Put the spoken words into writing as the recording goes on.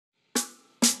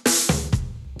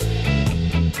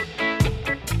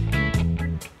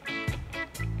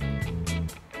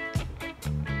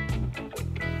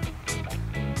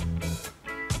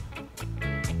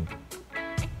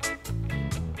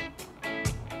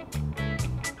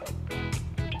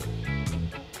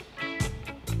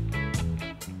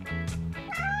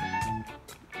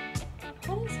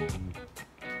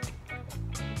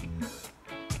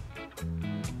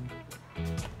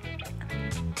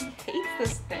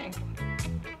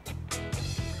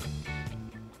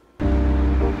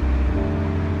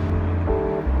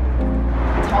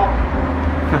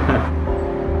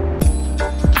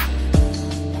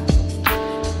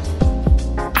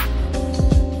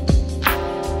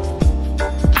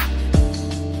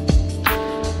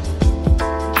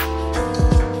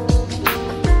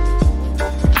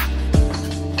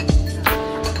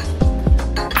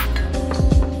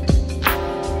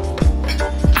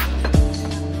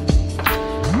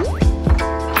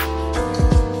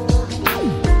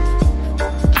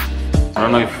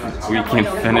we can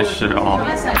finish it all.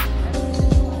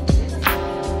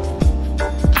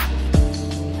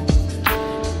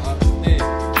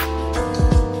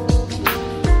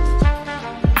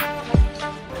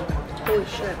 Holy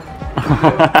shit.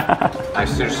 I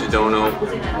seriously don't know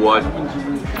what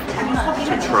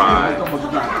to try.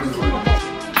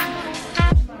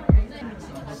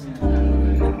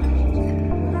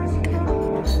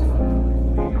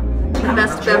 The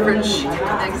best beverage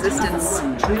in existence.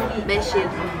 Meshin.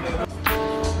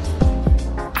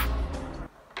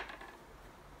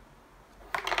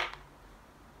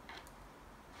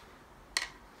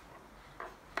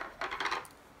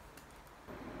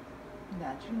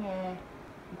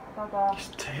 His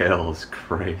tail is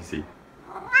crazy.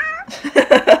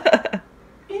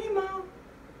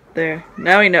 There,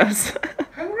 now he knows.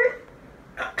 Hungry?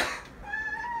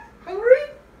 Hungry?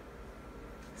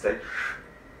 Say.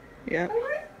 Yeah.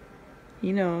 Hungry?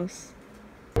 He knows.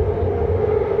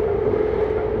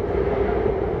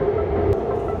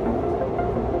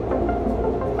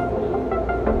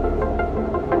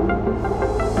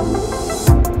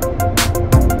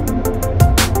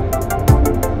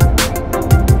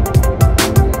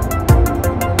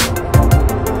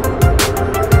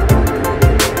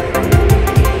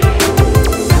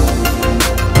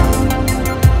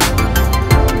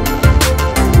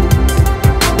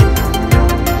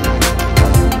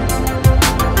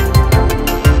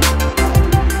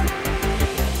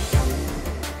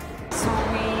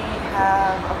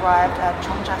 Arrived at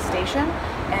Jeongja station,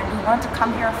 and we wanted to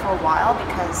come here for a while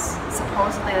because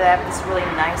supposedly they have this really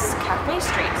nice cafe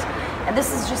street, and this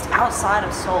is just outside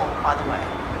of Seoul, by the way,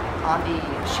 on the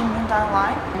Shinmundan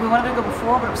line. We wanted to go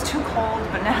before, but it was too cold,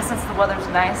 but now since the weather's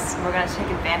nice, we're going to take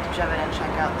advantage of it and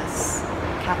check out this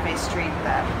cafe street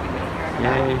that we've been hearing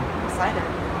about. Yay. I'm excited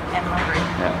and hungry.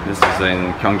 Yeah, this is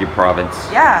in Gyeongi province.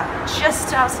 Yeah,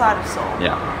 just outside of Seoul.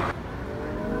 Yeah.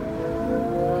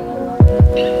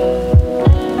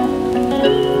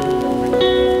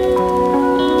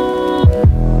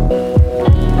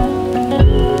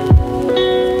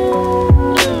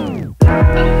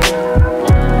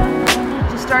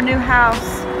 Our new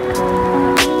house.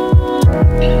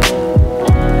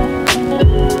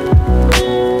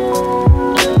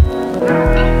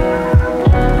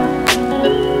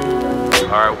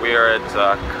 Alright, we are at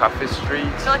Cafe Street. I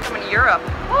feel like I'm in Europe.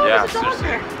 Oh, yeah, there's a dog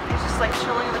there. He's just like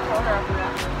chilling in the corner over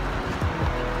there.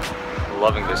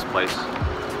 Loving this place.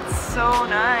 It's so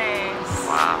nice.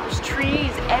 Wow. There's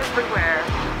trees everywhere.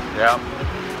 Yeah.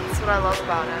 That's what I love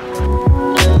about it.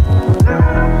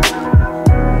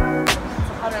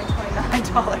 It's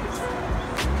 $129.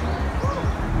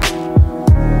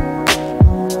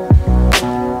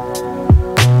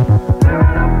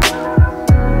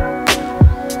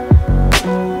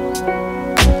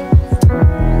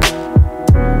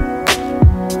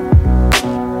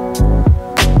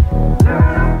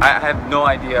 I have no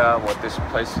idea what this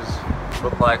places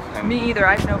look like. And, Me either,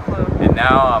 I have no clue. and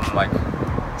now I'm like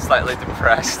slightly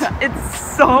depressed. It's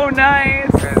so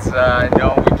nice. Because I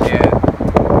know we can't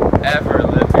ever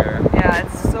live here. Yeah,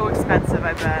 it's so expensive,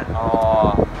 I bet.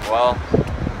 Oh, well,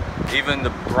 even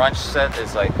the brunch set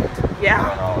is like, Yeah.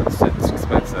 I don't know, it's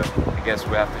expensive. I guess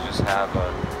we have to just have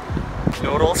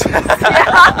noodles. Yeah.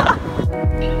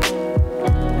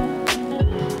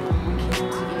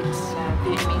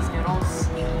 Vietnamese noodles.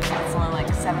 It's only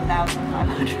like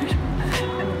 7,500,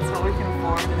 and it's what we can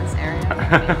afford in this area.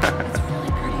 It's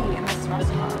really pretty in this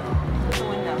restaurant. Look at the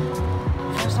window.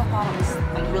 First I thought it was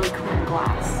like really clear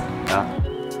glass. Yeah.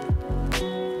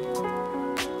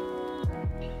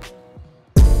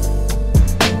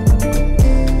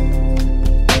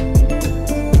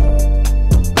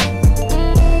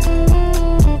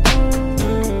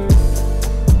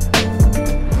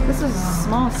 This is a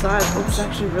small size, but it's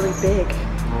actually really big.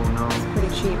 Oh no. It's pretty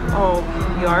cheap. Oh,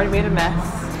 you already made a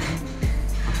mess.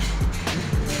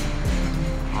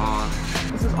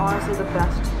 This is honestly the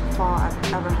best pho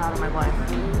I've ever had in my life.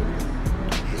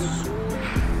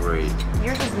 Great.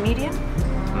 Yours is medium?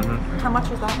 Mm-hmm. How much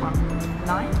was that one?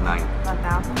 9?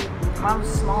 9,000? Mine was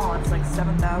small, it's like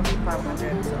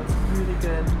 7,500, so it's really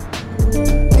good.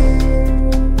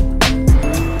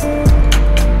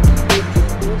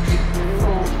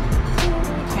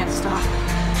 Can't stop.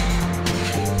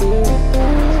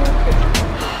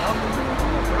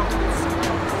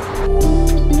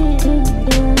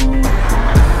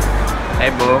 Hey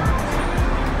boo.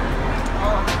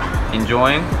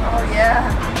 Enjoying? Oh yeah,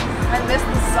 I miss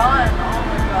the sun. Oh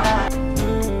my god.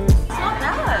 It's not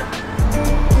bad.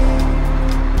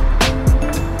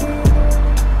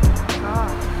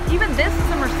 God. Even this is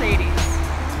a Mercedes.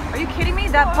 Are you kidding me?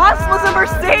 That bus was a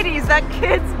Mercedes, that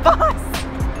kid's bus.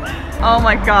 Oh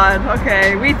my god,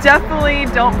 okay. We definitely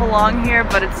don't belong here,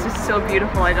 but it's just so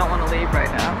beautiful. I don't want to leave right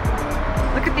now.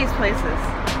 Look at these places.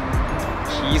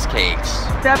 Cheesecakes.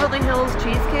 Beverly Hills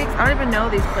cheesecakes. I don't even know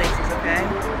these places, okay?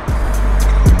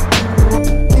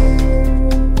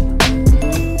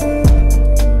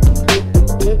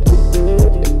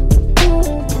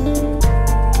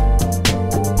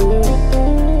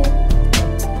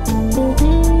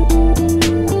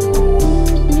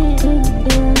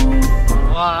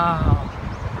 Wow.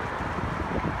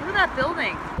 Look at that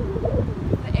building.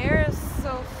 The air is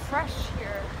so fresh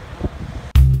here.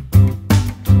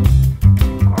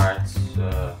 Alright,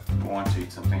 so we want to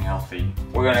eat something healthy.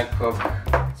 We're gonna cook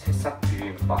새싹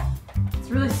비빔밥. It's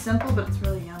really simple, but it's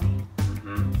really yummy.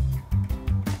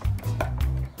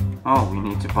 Oh, we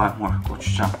need to buy more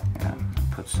gochujang. Yeah,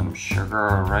 put some sugar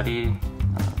already.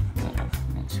 A bit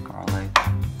of minced garlic.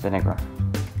 Vinegar.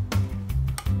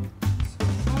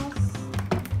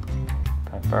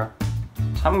 Pepper.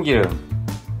 참기름.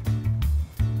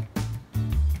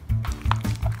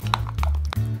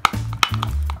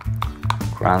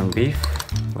 Ground beef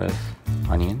with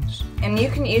onions. And you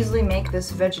can easily make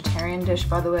this vegetarian dish,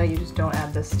 by the way, you just don't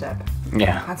add this step.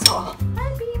 Yeah. That's all.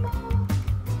 Hi, Bimo.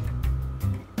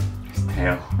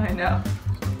 Tail. I know.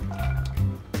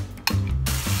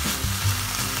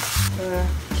 The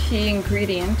key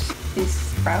ingredient, these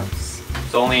sprouts.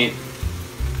 It's only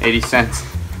 80 cents.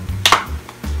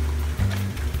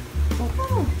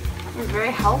 Ooh, it's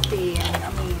very healthy and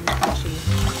yummy and crunchy.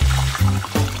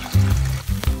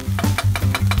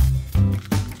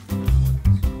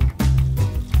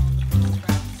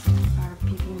 Our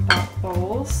bibimbap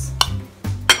bowls.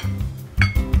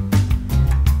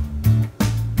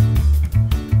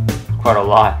 Quite a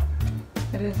lot.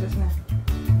 It is, isn't it?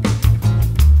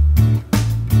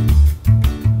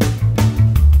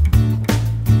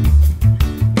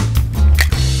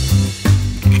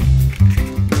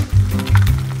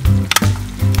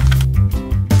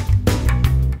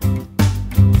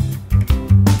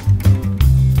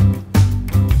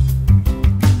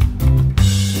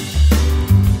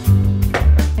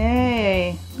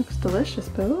 Hey, looks delicious,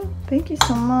 Boo. Thank you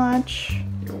so much.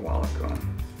 You're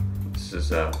welcome. This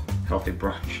is a healthy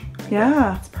brunch.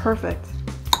 Yeah, it's perfect.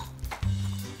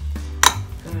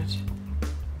 Good.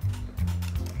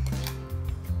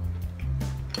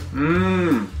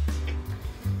 Mmm.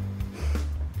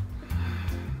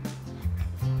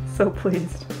 So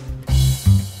pleased.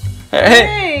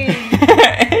 Hey!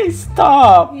 Hey,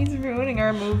 stop! He's ruining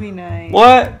our movie night.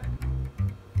 What?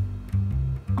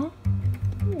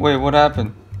 Wait, what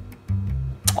happened?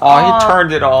 Oh, he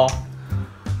turned it off.